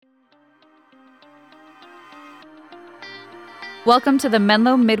Welcome to the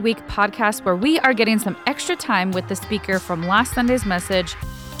Menlo Midweek podcast, where we are getting some extra time with the speaker from last Sunday's message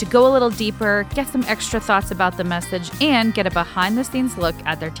to go a little deeper, get some extra thoughts about the message, and get a behind-the-scenes look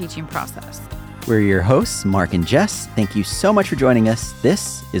at their teaching process. We're your hosts, Mark and Jess. Thank you so much for joining us.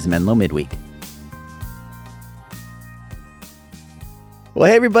 This is Menlo Midweek. Well,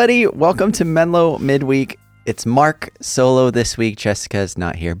 hey, everybody. Welcome to Menlo Midweek. It's Mark solo this week. Jessica's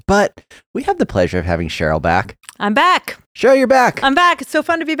not here, but we have the pleasure of having Cheryl back. I'm back. Cheryl, you're back. I'm back. It's so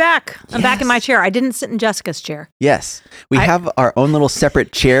fun to be back. I'm back in my chair. I didn't sit in Jessica's chair. Yes. We have our own little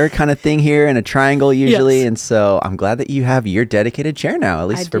separate chair kind of thing here in a triangle usually. Yes. And so I'm glad that you have your dedicated chair now, at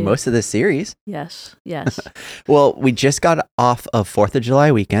least for most of this series. Yes. Well, we just got off of 4th of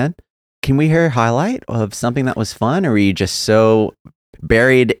July weekend. Can we hear a highlight of something that was fun, or were you just so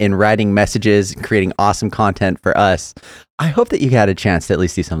buried in writing messages and creating awesome content for us? I hope that you had a chance to at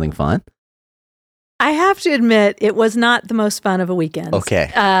least do something fun. I have to admit, it was not the most fun of a weekend.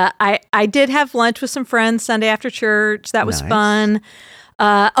 Okay. I did have lunch with some friends Sunday after church. That was Nice. fun.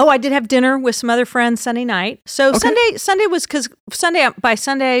 I did have dinner with some other friends Sunday night. So Okay. Sunday was, because by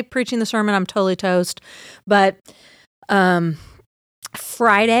Sunday preaching the sermon, I'm totally toast. But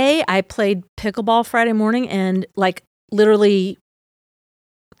Friday, I played pickleball Friday morning, and like literally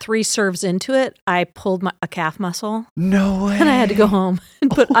 3 serves into it, I pulled a calf muscle. No way. And I had to go home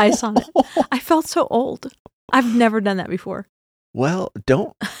and put ice on it. I felt so old. I've never done that before. Well,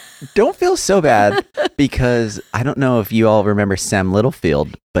 don't feel so bad, because I don't know if you all remember Sam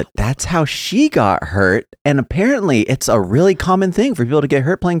Littlefield, but that's how she got hurt. And apparently it's a really common thing for people to get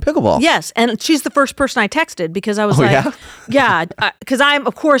hurt playing pickleball. Yes. And she's the first person I texted, because I was Oh, yeah, because I'm,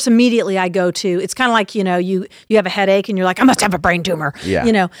 of course, immediately I go to, it's kind of like, you have a headache and you're like, I must have a brain tumor.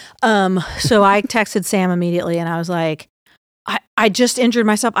 Yeah. So I texted Sam immediately, and I was like, I just injured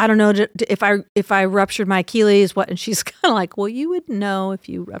myself. I don't know if I ruptured my Achilles. What? And she's kind of like, well, you would know if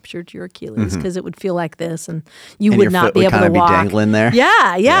you ruptured your Achilles, because it would feel like this, and you would not be able to walk. Be dangling there. Yeah.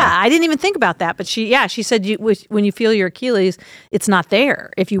 I didn't even think about that, but she said when you feel your Achilles, it's not there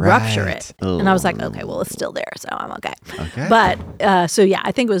if you rupture it. Ooh. And I was like, okay, well, it's still there, so I'm okay. Okay. But I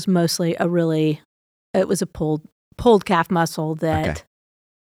think it was mostly it was a pulled calf muscle that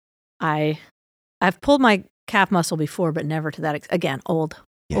I've pulled my calf muscle before, but never to that again. Old.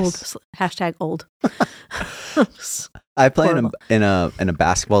 Yes. Old. I play in a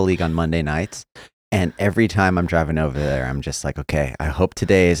basketball league on Monday nights, and every time I'm driving over there, I'm just like, okay, I hope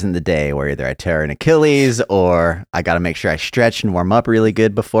today isn't the day where either I tear an Achilles or I got to make sure I stretch and warm up really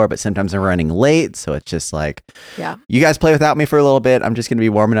good before, but sometimes I'm running late. So it's just like, you guys play without me for a little bit. I'm just going to be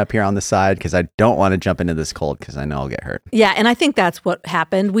warming up here on the side, because I don't want to jump into this cold, because I know I'll get hurt. Yeah, and I think that's what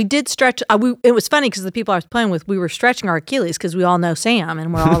happened. We did stretch. It was funny, because the people I was playing with, we were stretching our Achilles, because we all know Sam,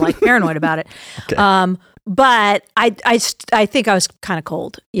 and we're all like paranoid about it. Okay. But I think I was kind of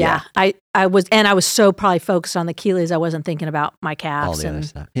cold. Yeah. I was so probably focused on the Achilles, I wasn't thinking about my calves All the other and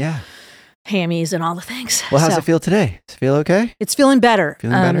stuff. Yeah. hammies and all the things. Well, how's it feel today? Does it feel okay? It's feeling better.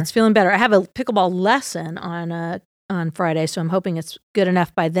 Feeling better? I have a pickleball lesson on Friday, so I'm hoping it's good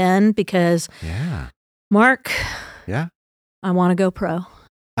enough by then, because Mark, I want to go pro.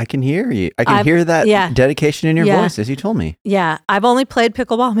 I can hear you. I can hear that dedication in your voice, as you told me. Yeah. I've only played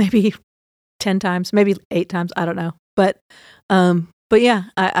pickleball maybe 10 times, maybe 8 times. I don't know. But yeah,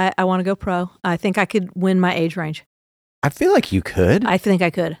 I want to go pro. I think I could win my age range. I feel like you could. I think I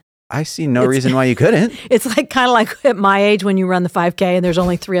could. I see no reason why you couldn't. It's like kind of like at my age when you run the 5K and there's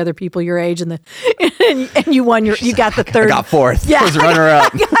only 3 other people your age, and you won you got the third. I got 4th. Yeah, I was runner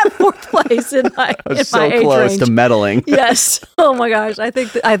up. I got 4th place in my I was in so my age close range. to medaling. Yes. Oh my gosh. I think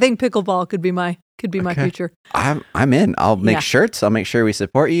pickleball could be my future. I'm in. I'll make shirts. I'll make sure we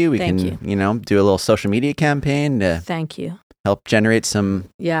support you. We can do a little social media campaign to Thank you. help generate some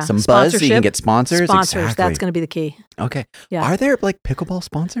buzz so you can get sponsors. Exactly. That's going to be the key. Okay. Yeah. Are there like pickleball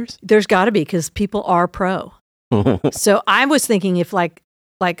sponsors? There's got to be, because people are pro. So I was thinking if like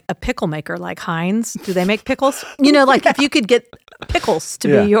a pickle maker like Heinz, do they make pickles? Like if you could get pickles to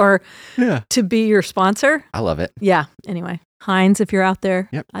be your sponsor. I love it. Yeah. Anyway, Heinz, if you're out there,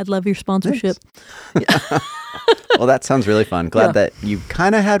 I'd love your sponsorship. Well, that sounds really fun. Glad that you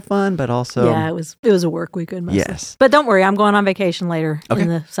kind of had fun, but also it was a work weekend mostly. Yes. But don't worry, I'm going on vacation later in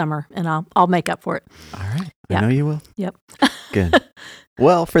the summer, and I'll make up for it. All right. I know you will. Yep. Good.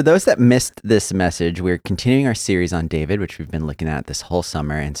 Well, for those that missed this message, we're continuing our series on David, which we've been looking at this whole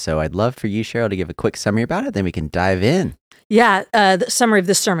summer. And so I'd love for you, Cheryl, to give a quick summary about it. Then we can dive in. Yeah. The summary of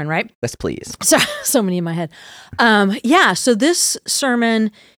this sermon, right? Yes, please. So many in my head. So this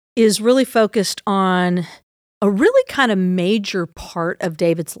sermon is really focused on a really kind of major part of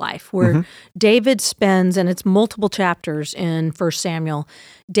David's life, where David spends, and it's multiple chapters in 1 Samuel,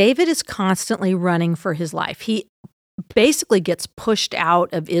 David is constantly running for his life. He basically gets pushed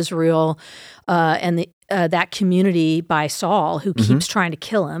out of Israel and that community by Saul, who keeps trying to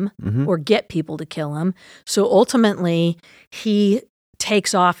kill him or get people to kill him. So ultimately, he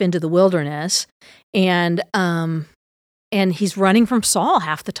takes off into the wilderness, and he's running from Saul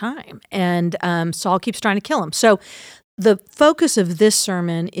half the time, and Saul keeps trying to kill him. So the focus of this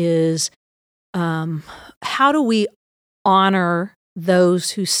sermon is how do we honor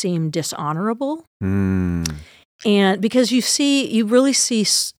those who seem dishonorable? And because you really see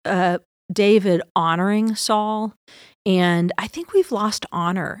David honoring Saul, and I think we've lost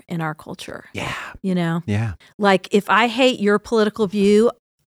honor in our culture. Yeah. You know? Yeah. Like, if I hate your political view,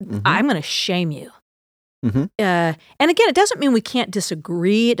 I'm going to shame you. And again, it doesn't mean we can't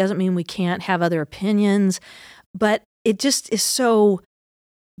disagree. It doesn't mean we can't have other opinions, but it just is so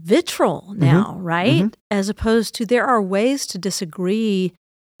vitriol now, right? As opposed to, there are ways to disagree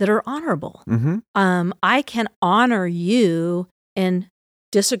that are honorable. I can honor you and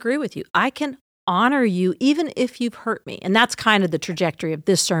disagree with you. I can honor you even if you've hurt me. And that's kind of the trajectory of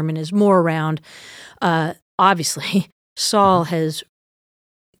this sermon, is more around, obviously, Saul has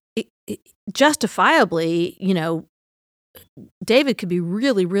justifiably, David could be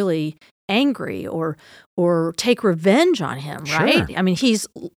really, really angry or take revenge on him, right? Sure. I mean, he's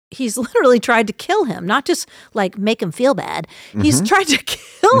literally tried to kill him, not just like make him feel bad. He's tried to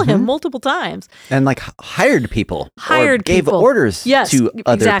kill him multiple times. And like hired people. Hired gave people. orders to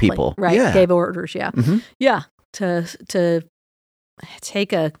other people. Right. Yeah. Gave orders, yeah. To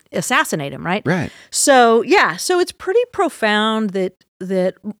assassinate him, right? Right. So it's pretty profound that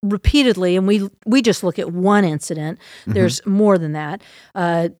repeatedly, and we just look at one incident. There's more than that.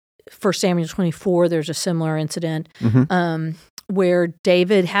 1 Samuel 24, there's a similar incident where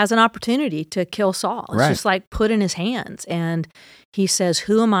David has an opportunity to kill Saul. It's just like put in his hands, and he says,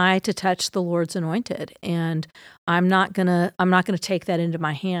 "Who am I to touch the Lord's anointed?" And I'm not gonna take that into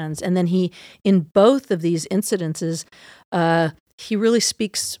my hands. And then he, in both of these incidences, he really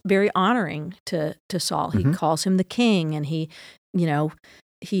speaks very honoring to Saul. He calls him the king, and he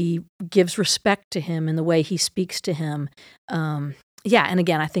gives respect to him in the way he speaks to him. And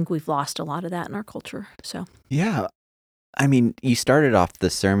again, I think we've lost a lot of that in our culture. So yeah, I mean, you started off the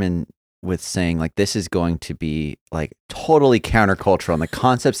sermon with saying like this is going to be like totally countercultural, and the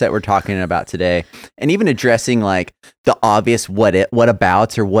concepts that we're talking about today, and even addressing like the obvious what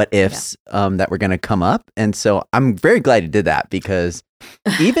abouts or what ifs that were going to come up. And so I'm very glad you did that, because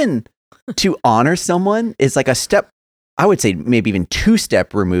even to honor someone is like a step, I would say maybe even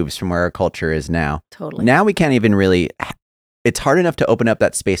 2-step removes from where our culture is now. Totally. Now we can't even really, it's hard enough to open up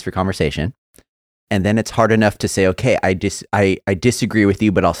that space for conversation. And then it's hard enough to say, okay, I disagree with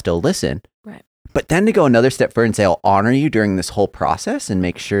you, but I'll still listen. Right. But then to go another step further and say, I'll honor you during this whole process and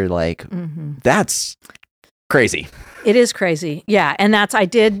make sure, like, that's crazy. It is crazy. Yeah. And I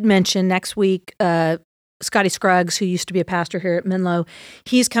did mention next week, Scotty Scruggs, who used to be a pastor here at Menlo,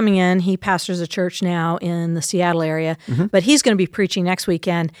 he's coming in. He pastors a church now in the Seattle area, but he's going to be preaching next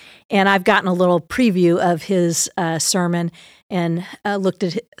weekend. And I've gotten a little preview of his sermon and looked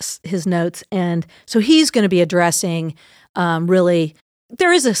at his notes. And so he's going to be addressing really,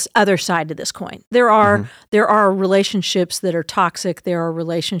 there is this other side to this coin. There are relationships that are toxic. There are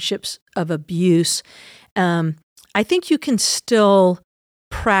relationships of abuse. I think you can still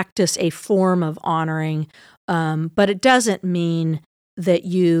practice a form of honoring, but it doesn't mean that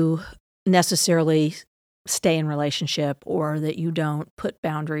you necessarily stay in relationship or that you don't put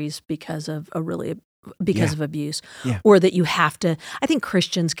boundaries because of of abuse, or that you have to. I think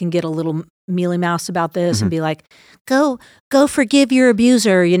Christians can get a little mealy mouse about this and be like, go forgive your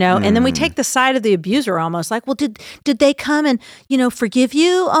abuser, and then we take the side of the abuser almost like, well, did they come and, forgive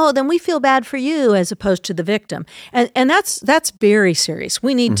you? Oh, then we feel bad for you, as opposed to the victim. And that's very serious.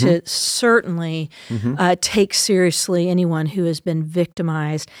 We need to certainly take seriously anyone who has been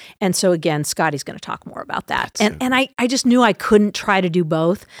victimized. And so again, Scotty's going to talk more about that. And I just knew I couldn't try to do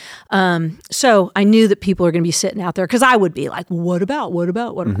both. So I knew that people are going to be sitting out there, because I would be like, what about?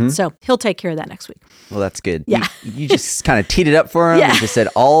 So he'll take care of that next week. Well, that's good. Yeah. You just kind of teed it up for him and just said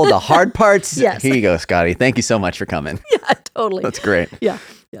all the hard parts. Yes. Here you go, Scotty. Thank you so much for coming. Yeah, totally. That's great. Yeah.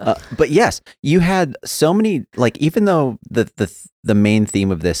 But yes, you had so many, like, even though the main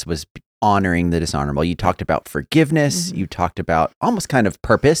theme of this was honoring the dishonorable, you talked about forgiveness. You talked about almost kind of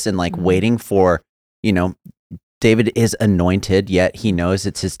purpose and like waiting for, David is anointed, yet he knows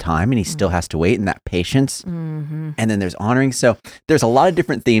it's his time and he still has to wait, and that patience. And then there's honoring. So there's a lot of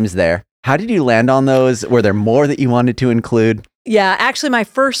different themes there. How did you land on those? Were there more that you wanted to include? Yeah, actually, my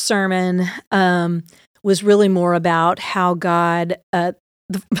first sermon was really more about how God.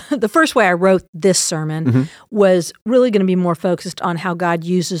 The first way I wrote this sermon was really going to be more focused on how God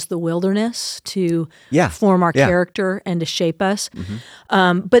uses the wilderness to form our character and to shape us.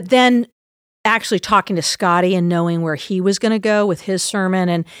 But then actually talking to Scotty and knowing where he was going to go with his sermon.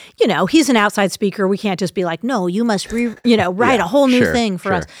 And, he's an outside speaker. We can't just be like, no, you must write a whole new thing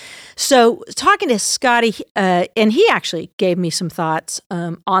for us. So talking to Scotty, and he actually gave me some thoughts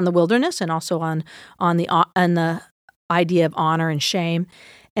on the wilderness and also on the idea of honor and shame.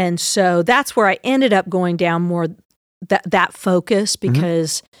 And so that's where I ended up going down more that focus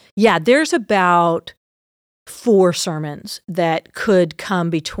because, there's about 4 sermons that could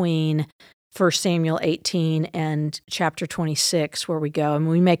come between 1 Samuel 18 and chapter 26 where we go, and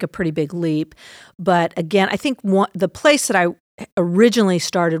we make a pretty big leap. But again, I think the place that I originally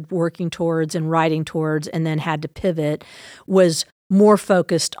started working towards and writing towards and then had to pivot was more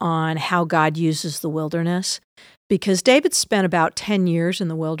focused on how God uses the wilderness. Because David spent about 10 years in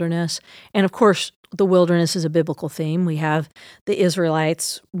the wilderness. And of course, the wilderness is a biblical theme. We have the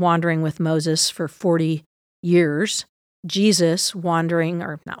Israelites wandering with Moses for 40 years. Jesus wandering,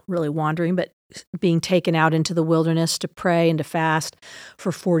 or not really wandering, but being taken out into the wilderness to pray and to fast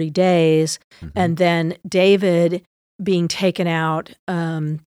for 40 days. And then David being taken out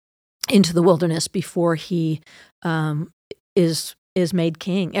into the wilderness before he is made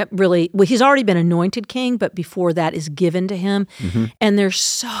king. He's already been anointed king, but before that is given to him. And there's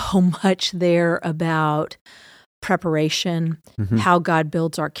so much there about preparation, how God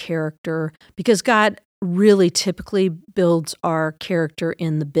builds our character, because God really typically builds our character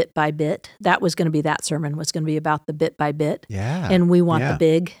in the bit by bit. That was going to be that sermon, was going to be about the bit by bit. Yeah. And we want the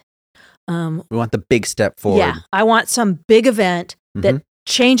big. We want the big step forward. Yeah. I want some big event that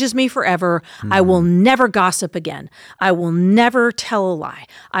changes me forever. I will never gossip again. I will never tell a lie.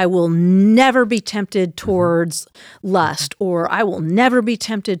 I will never be tempted towards lust, or I will never be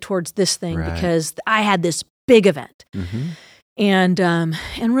tempted towards this thing because I had this big event. And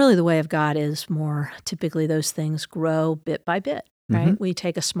really the way of God is more typically those things grow bit by bit, right? We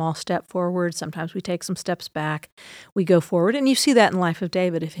take a small step forward. Sometimes we take some steps back. We go forward. And you see that in the life of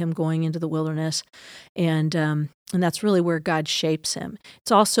David, of him going into the wilderness. And that's really where God shapes him.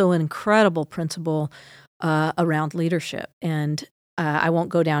 It's also an incredible principle around leadership. And I won't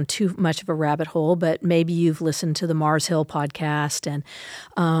go down too much of a rabbit hole, but maybe you've listened to the Mars Hill podcast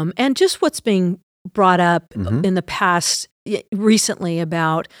and just what's being brought up in the past recently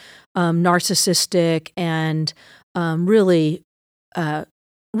about narcissistic and really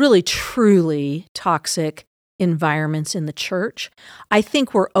truly toxic environments in the church. I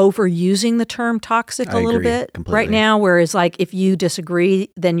think we're overusing the term toxic a little bit completely right now, whereas like if you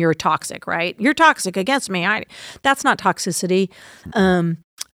disagree, then you're toxic, right? You're toxic against me. That's not toxicity.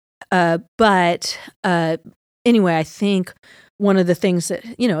 But anyway, I think one of the things that,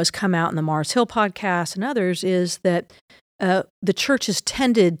 has come out in the Mars Hill podcast and others is that the church has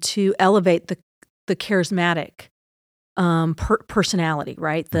tended to elevate the charismatic personality,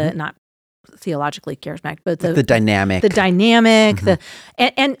 right? The not theologically charismatic, but the dynamic,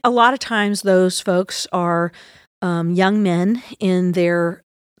 and a lot of times those folks are young men in their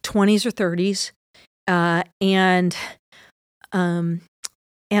 20s or 30s, and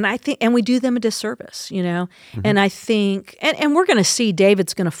I think, and we do them a disservice, and I think, and we're going to see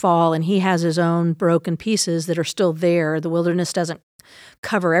David's going to fall, and he has his own broken pieces that are still there. The wilderness doesn't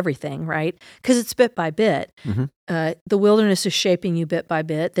cover everything, right? Because it's bit by bit. The wilderness is shaping you bit by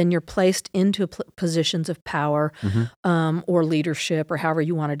bit. Then you're placed into positions of power or leadership, or however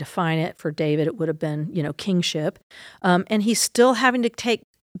you want to define it. For David, it would have been, kingship. And he's still having to take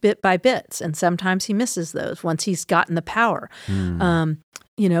bit by bits, and sometimes he misses those once he's gotten the power.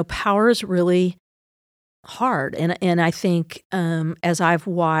 Power is really hard. And I think as I've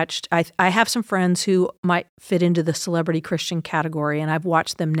watched, I have some friends who might fit into the celebrity Christian category, and I've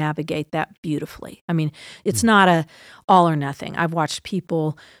watched them navigate that beautifully. I mean, it's not a all or nothing. I've watched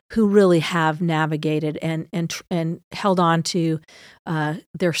people who really have navigated and held on to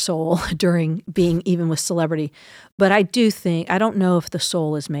their soul during being even with celebrity. But I don't know if the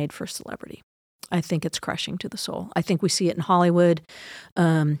soul is made for celebrity. I think it's crushing to the soul. I think we see it in Hollywood.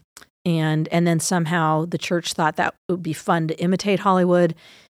 And then somehow the church thought that would be fun to imitate Hollywood,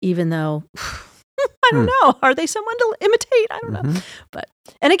 even though, I don't know, are they someone to imitate? I don't know.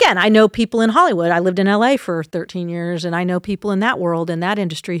 And again, I know people in Hollywood. I lived in LA for 13 years, and I know people in that world, in that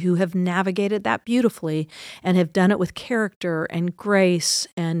industry, who have navigated that beautifully and have done it with character and grace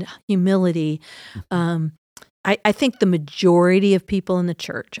and humility. I think the majority of people in the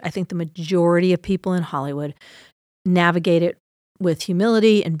church, I think the majority of people in Hollywood navigate it with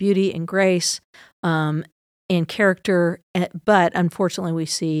humility and beauty and grace and character. But unfortunately, we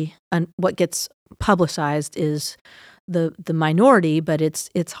see what gets publicized is the minority, but it's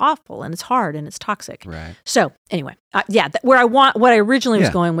awful and it's hard and it's toxic. Right. So anyway, what I originally was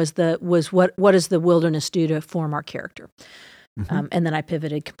going was what does the wilderness do to form our character? Mm-hmm. And then I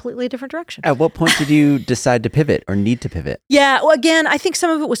pivoted completely different direction. At what point did you decide to pivot or need to pivot? Yeah, well, again, I think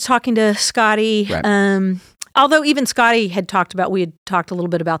some of it was talking to Scotty. Right. Although even Scotty we had talked a little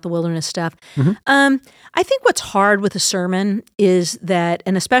bit about the wilderness stuff. Mm-hmm. I think what's hard with a sermon is that,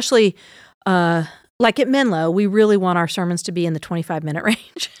 and especially like at Menlo, we really want our sermons to be in the 25-minute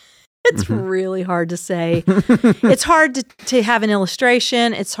range. It's mm-hmm. really hard to say. It's hard to have an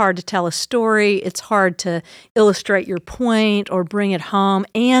illustration. It's hard to tell a story. It's hard to illustrate your point or bring it home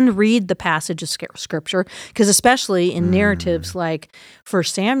and read the passage of Scripture. Because especially in narratives like 1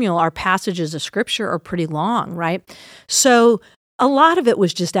 Samuel, our passages of Scripture are pretty long, right? So a lot of it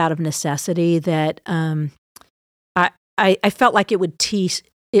was just out of necessity that I felt like it would tee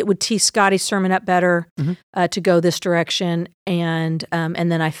Scotty's sermon up better to go this direction, and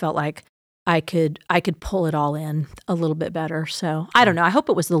then I felt like I could pull it all in a little bit better. So I don't know. I hope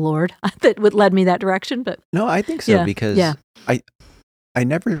it was the Lord that led me that direction. But no, I think so because I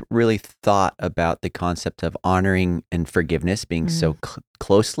never really thought about the concept of honoring and forgiveness being so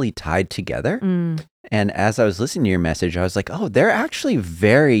closely tied together. And as I was listening to your message, I was like, oh, they're actually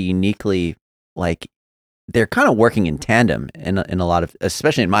very uniquely like. They're kind of working in tandem in a lot of,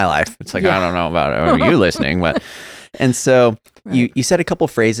 especially in my life. It's like, I don't know about you listening, but, and so you said a couple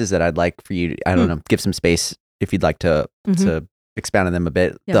phrases that I'd like for you to, I don't know, give some space if you'd like to expound on them a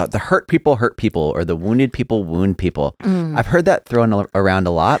bit. Yeah. The hurt people, or the wounded people, wound people. I've heard that thrown around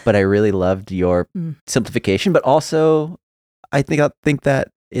a lot, but I really loved your simplification, but also I think that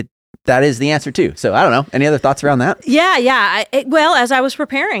that is the answer too. So I don't know. Any other thoughts around that? Yeah. Well, as I was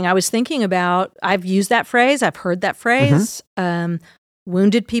preparing, I was thinking about, I've used that phrase. I've heard that phrase.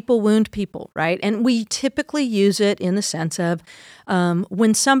 Wounded people wound people, right? And we typically use it in the sense of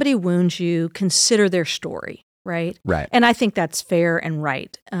when somebody wounds you, consider their story, right? Right. And I think that's fair and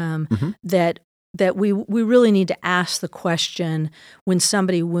right. That we really need to ask the question when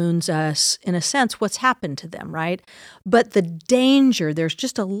somebody wounds us, in a sense, what's happened to them, right? But there's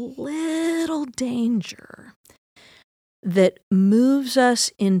just a little danger that moves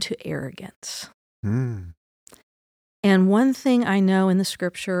us into arrogance. And one thing I know in the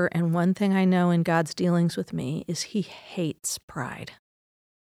Scripture and one thing I know in God's dealings with me is He hates pride.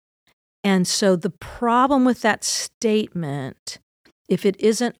 And so the problem with that statement, if it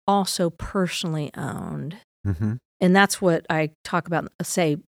isn't also personally owned, and that's what I talk about,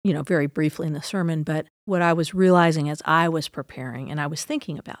 say, very briefly in the sermon, but what I was realizing as I was preparing, and I was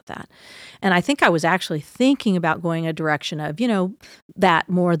thinking about that. And I think I was actually thinking about going a direction of, that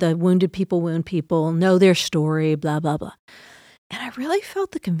more the wounded people wound people, know their story, blah, blah, blah. And I really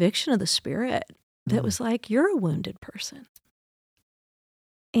felt the conviction of the Spirit that was like, you're a wounded person.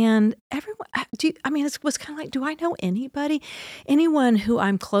 And everyone, it was kind of like, do I know anyone who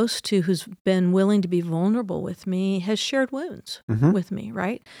I'm close to who's been willing to be vulnerable with me has shared wounds with me,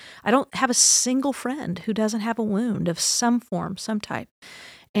 right? I don't have a single friend who doesn't have a wound of some form, some type.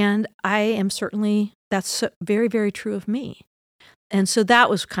 And I am certainly, that's very, very true of me. And so that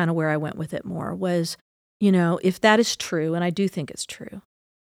was kind of where I went with it more was, if that is true, and I do think it's true,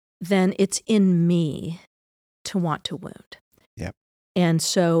 then it's in me to want to wound. Yep. And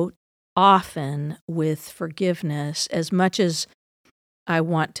so often with forgiveness, as much as I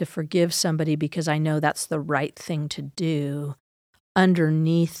want to forgive somebody because I know that's the right thing to do,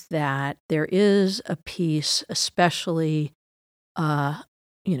 underneath that, there is a piece, especially,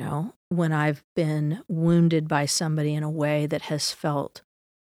 when I've been wounded by somebody in a way that has felt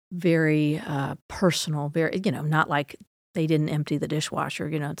very personal, very, not like they didn't empty the dishwasher,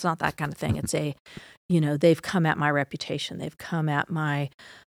 it's not that kind of thing. It's they've come at my reputation. They've come at my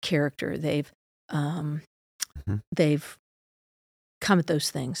character. They've come at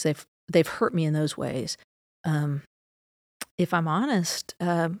those things. They've hurt me in those ways. If I'm honest,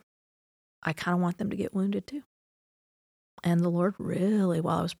 I kind of want them to get wounded too. And the Lord really,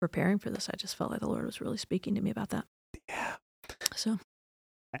 while I was preparing for this, I just felt like the Lord was really speaking to me about that. Yeah. So,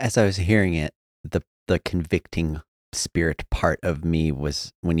 as I was hearing it, the convicting Spirit part of me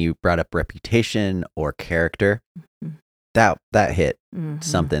was when you brought up reputation or character. That hit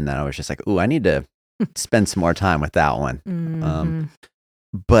something that I was just like, ooh, I need to spend some more time with that one.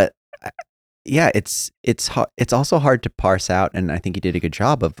 But yeah, it's also hard to parse out, and I think you did a good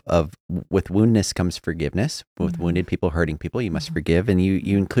job of with woundness comes forgiveness. With Mhm. wounded people, hurting people, you must Mhm. forgive, and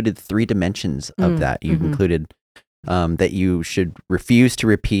you included 3 dimensions of that. You Mhm. included that you should refuse to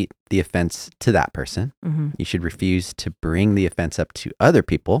repeat the offense to that person. Mhm. You should refuse to bring the offense up to other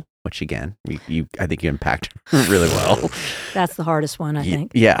people, which again, I think you unpacked really well. That's the hardest one, I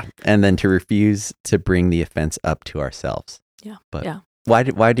think. Yeah, and then to refuse to bring the offense up to ourselves. Yeah. But Yeah.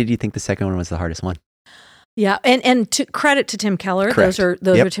 why did you think the second one was the hardest one? Yeah, and to credit to Tim Keller, Correct.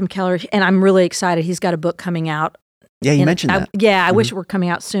 those Yep. are Tim Keller, and I'm really excited. He's got a book coming out. Yeah, you And mentioned that. Yeah, I Mhm. wish it were coming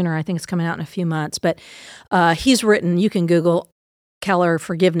out sooner. I think it's coming out in a few months. But he's written, you can Google Keller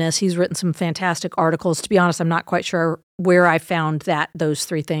forgiveness. He's written some fantastic articles. To be honest, I'm not quite sure where I found those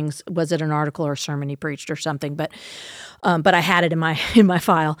 3 things. Was it an article or a sermon he preached or something? But I had it in my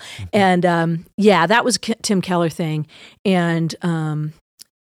file. And yeah, that was a Tim Keller thing. And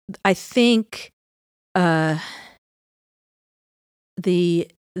I think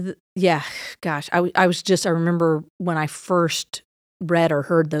yeah, gosh, I remember when I first read or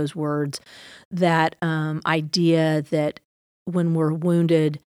heard those words, that idea that when we're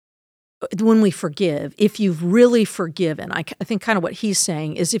wounded, when we forgive, if you've really forgiven, I think kind of what he's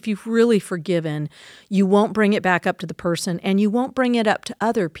saying is if you've really forgiven, you won't bring it back up to the person and you won't bring it up to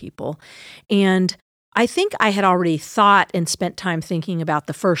other people. And I think I had already thought and spent time thinking about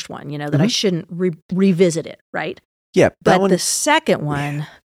the first one, that I shouldn't revisit it, right? Yeah, that But one. the second one,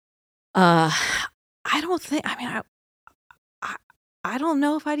 I don't think. I mean, I don't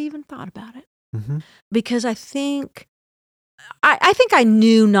know if I'd even thought about it Mhm. because I think I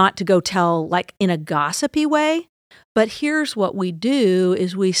knew not to go tell like in a gossipy way. But here's what we do: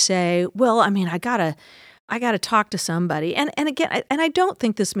 is we say, well, I mean, I gotta talk to somebody, and again, I don't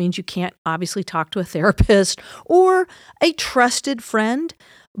think this means you can't obviously talk to a therapist or a trusted friend,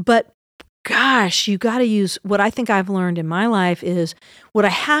 but gosh, you got to use what I think I've learned in my life is what I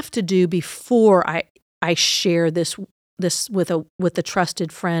have to do before I share this with a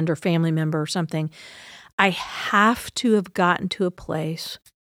trusted friend or family member or something. I have to have gotten to a place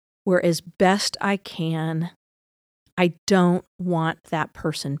where, as best I can, I don't want that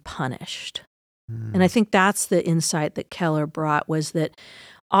person punished. And I think that's the insight that Keller brought, was that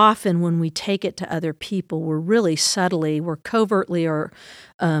often when we take it to other people, we're covertly or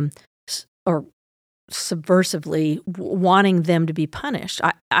subversively wanting them to be punished.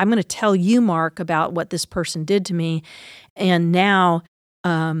 I'm going to tell you, Mark, about what this person did to me, and now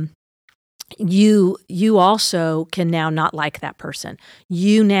you also can now not like that person.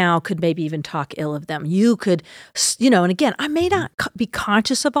 You now could maybe even talk ill of them. You could, and again, I may not be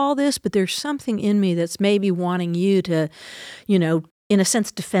conscious of all this, but there's something in me that's maybe wanting you to, in a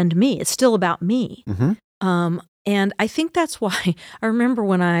sense, defend me. It's still about me. Mhm. And I think that's why I remember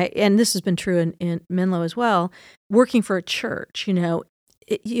and this has been true in Menlo as well, working for a church,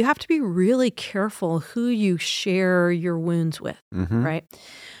 you have to be really careful who you share your wounds with, Mhm. right?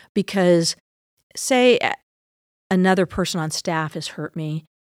 Because say another person on staff has hurt me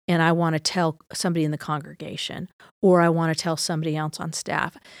and I want to tell somebody in the congregation, or I want to tell somebody else on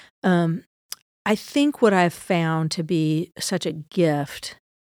staff. I think what I've found to be such a gift,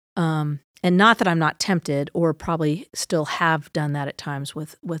 and not that I'm not tempted or probably still have done that at times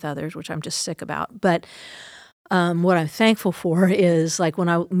with others, which I'm just sick about. But what I'm thankful for is, like, when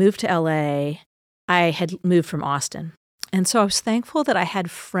I moved to LA, I had moved from Austin. And so I was thankful that I had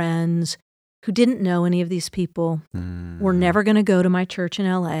friends who didn't know any of these people, were never going to go to my church in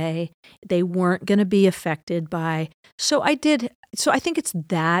LA. They weren't going to be affected by. So I think it's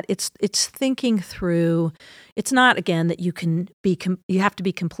that. It's thinking through. It's not, again, that you have to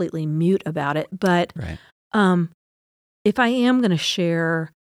be completely mute about it. But Right. If I am going to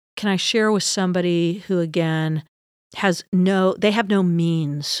share, can I share with somebody who, again, they have no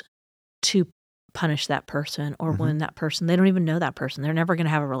means to punish that person or wound that person. They don't even know that person. They're never going to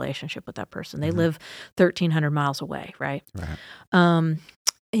have a relationship with that person. They live 1,300 miles away, right? Right.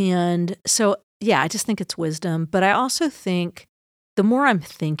 And so, yeah, I just think it's wisdom. But I also think the more I'm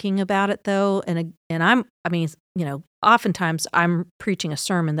thinking about it, though, and oftentimes I'm preaching a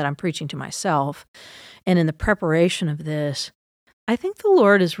sermon that I'm preaching to myself. And in the preparation of this, I think the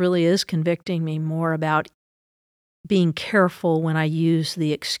Lord really is convicting me more about being careful when I use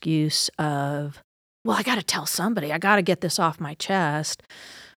the excuse of, well, I got to tell somebody. I got to get this off my chest.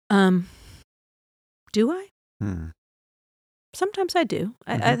 Do I? Sometimes I do.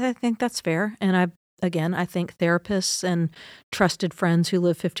 I think that's fair. And I think therapists and trusted friends who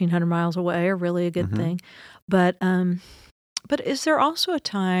live 1,500 miles away are really a good thing. But is there also a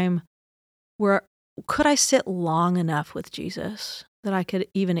time where could I sit long enough with Jesus that I could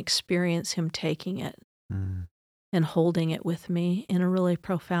even experience him taking it and holding it with me in a really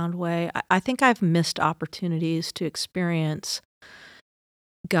profound way. I think I've missed opportunities to experience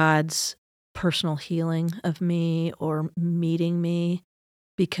God's personal healing of me or meeting me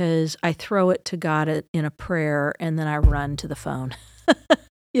because I throw it to God in a prayer and then I run to the phone.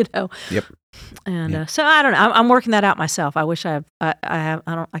 Yep. And so I don't know. I'm working that out myself. I wish I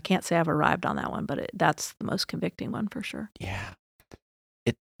can't say I've arrived on that one, but that's the most convicting one for sure. Yeah.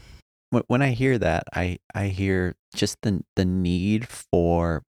 When I hear that, I hear just the need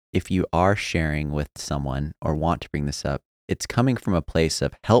for, if you are sharing with someone or want to bring this up, it's coming from a place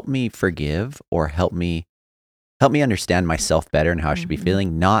of help me forgive or help me understand myself better and how I should be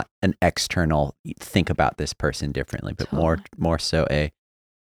feeling, not an external think about this person differently, but more so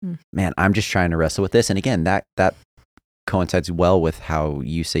man, I'm just trying to wrestle with this. And again, that coincides well with how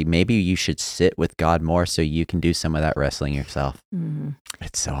you say maybe you should sit with God more so you can do some of that wrestling yourself.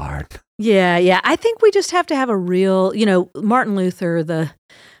 It's so hard. Yeah. I think we just have to have a real, Martin Luther, the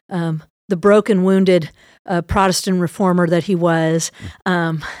broken, wounded Protestant reformer that he was,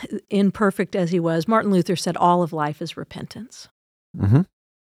 imperfect as he was. Martin Luther said all of life is repentance.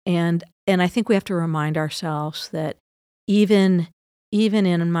 And I think we have to remind ourselves that even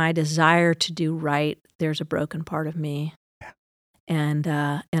in my desire to do right, there's a broken part of me. Yeah. And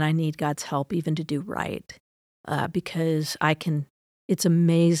I need God's help even to do right, because it's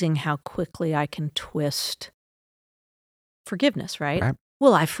amazing how quickly I can twist forgiveness, right?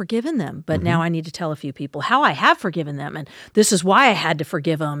 Well, I've forgiven them, but now I need to tell a few people how I have forgiven them, and this is why I had to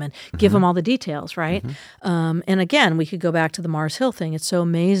forgive them, and give them all the details, right? And again, we could go back to the Mars Hill thing. It's so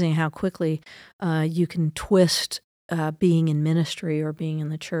amazing how quickly you can twist being in ministry or being in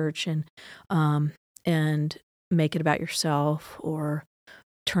the church and make it about yourself or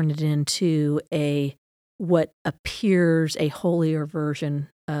turn it into what appears a holier version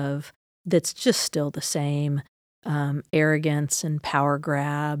of that's just still the same arrogance and power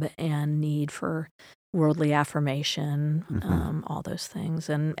grab and need for worldly affirmation, all those things,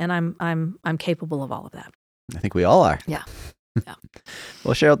 and I'm capable of all of that. I think we all are. Yeah.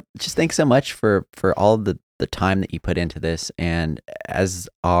 Well, Cheryl, just thanks so much for all the time that you put into this. And as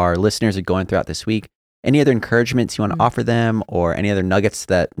our listeners are going throughout this week, any other encouragements you want to offer them, or any other nuggets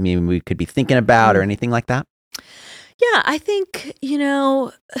that maybe we could be thinking about, or anything like that? Yeah, I think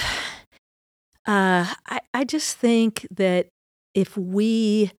I just think that if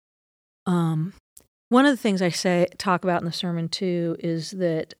we, one of the things I talk about in the sermon too is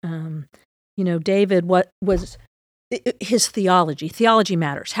that David, what was his theology? Theology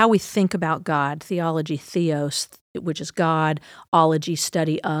matters. How we think about God. Theology, theos, which is God. Ology,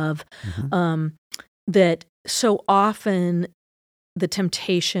 study of. That so often the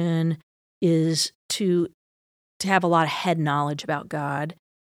temptation is to have a lot of head knowledge about God,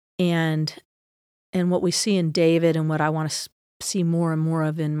 and what we see in David, and what I want to see more and more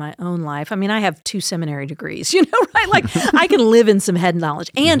of in my own life. I mean, I have 2 seminary degrees, right? Like I can live in some head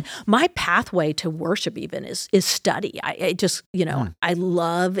knowledge, and my pathway to worship even is study. I just, I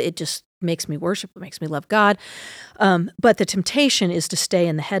love it. Just makes me worship. It makes me love God. But the temptation is to stay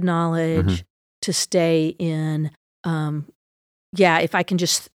in the head knowledge, to stay in, if I can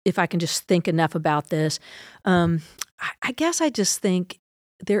just think enough about this. I guess I just think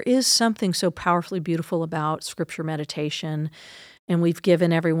there is something so powerfully beautiful about scripture meditation, and we've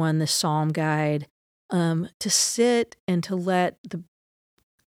given everyone this psalm guide to sit and to let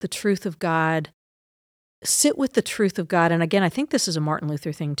the truth of God, sit with the truth of God. And again, I think this is a Martin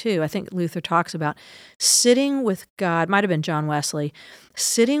Luther thing too. I think Luther talks about sitting with God, might have been John Wesley,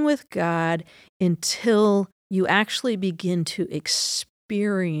 sitting with God until you actually begin to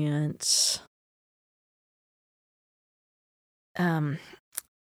experience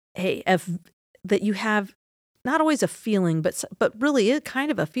that you have not always a feeling, but really a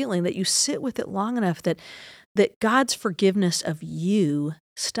kind of a feeling that you sit with it long enough that God's forgiveness of you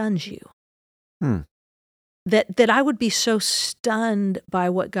stuns you. That I would be so stunned by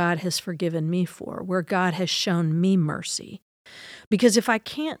what God has forgiven me for, where God has shown me mercy. Because if I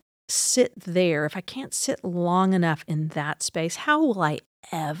can't sit there, if I can't sit long enough in that space, how will I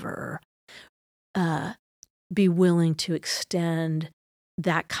ever be willing to extend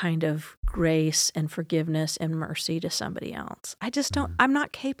that kind of grace and forgiveness and mercy to somebody else? I just don't, I'm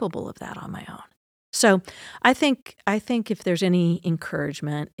not capable of that on my own. So I think if there's any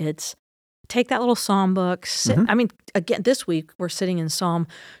encouragement, it's take that little psalm book. I mean, again, this week we're sitting in Psalm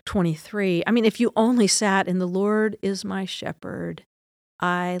 23. I mean, if you only sat in the Lord is my shepherd,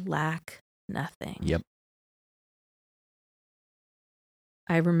 I lack nothing. Yep.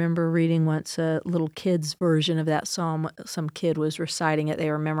 I remember reading once a little kid's version of that psalm. Some kid was reciting it. They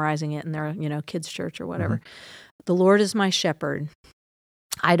were memorizing it in their, kids' church or whatever. Mm-hmm. The Lord is my shepherd.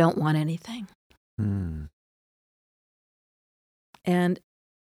 I don't want anything. And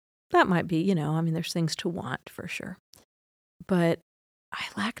that might be, there's things to want for sure. But I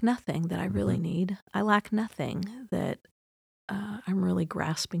lack nothing that I really need. I lack nothing that I'm really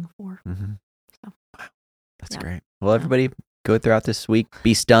grasping for. Mm-hmm. So, wow. That's great. Well, everybody, go throughout this week.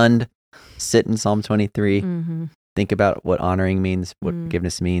 Be stunned. Sit in Psalm 23. Mm-hmm. Think about what honoring means, what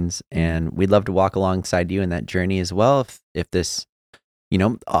forgiveness means. And we'd love to walk alongside you in that journey as well. If this,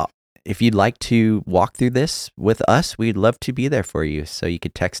 if you'd like to walk through this with us, we'd love to be there for you. So you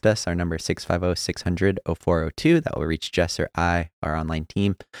could text us. Our number is 650-600-0402. That will reach Jess or I, our online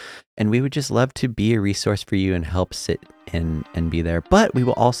team. And we would just love to be a resource for you and help sit in and be there. But we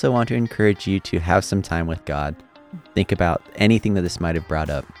will also want to encourage you to have some time with God. Think about anything that this might have brought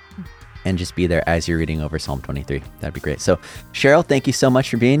up and just be there as you're reading over Psalm 23. That'd be great. So Cheryl, thank you so much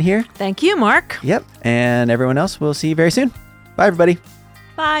for being here. Thank you, Mark. Yep. And everyone else, we'll see you very soon. Bye, everybody.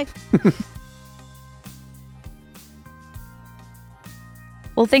 Bye.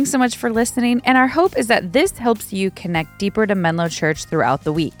 Well, thanks so much for listening. And our hope is that this helps you connect deeper to Menlo Church throughout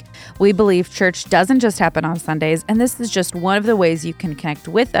the week. We believe church doesn't just happen on Sundays, and this is just one of the ways you can connect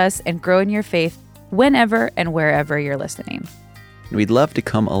with us and grow in your faith whenever and wherever you're listening. We'd love to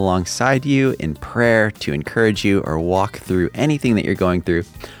come alongside you in prayer to encourage you or walk through anything that you're going through.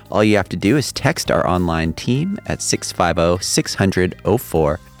 All you have to do is text our online team at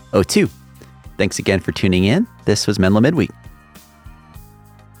 650-600-0402. Thanks again for tuning in. This was Menlo Midweek.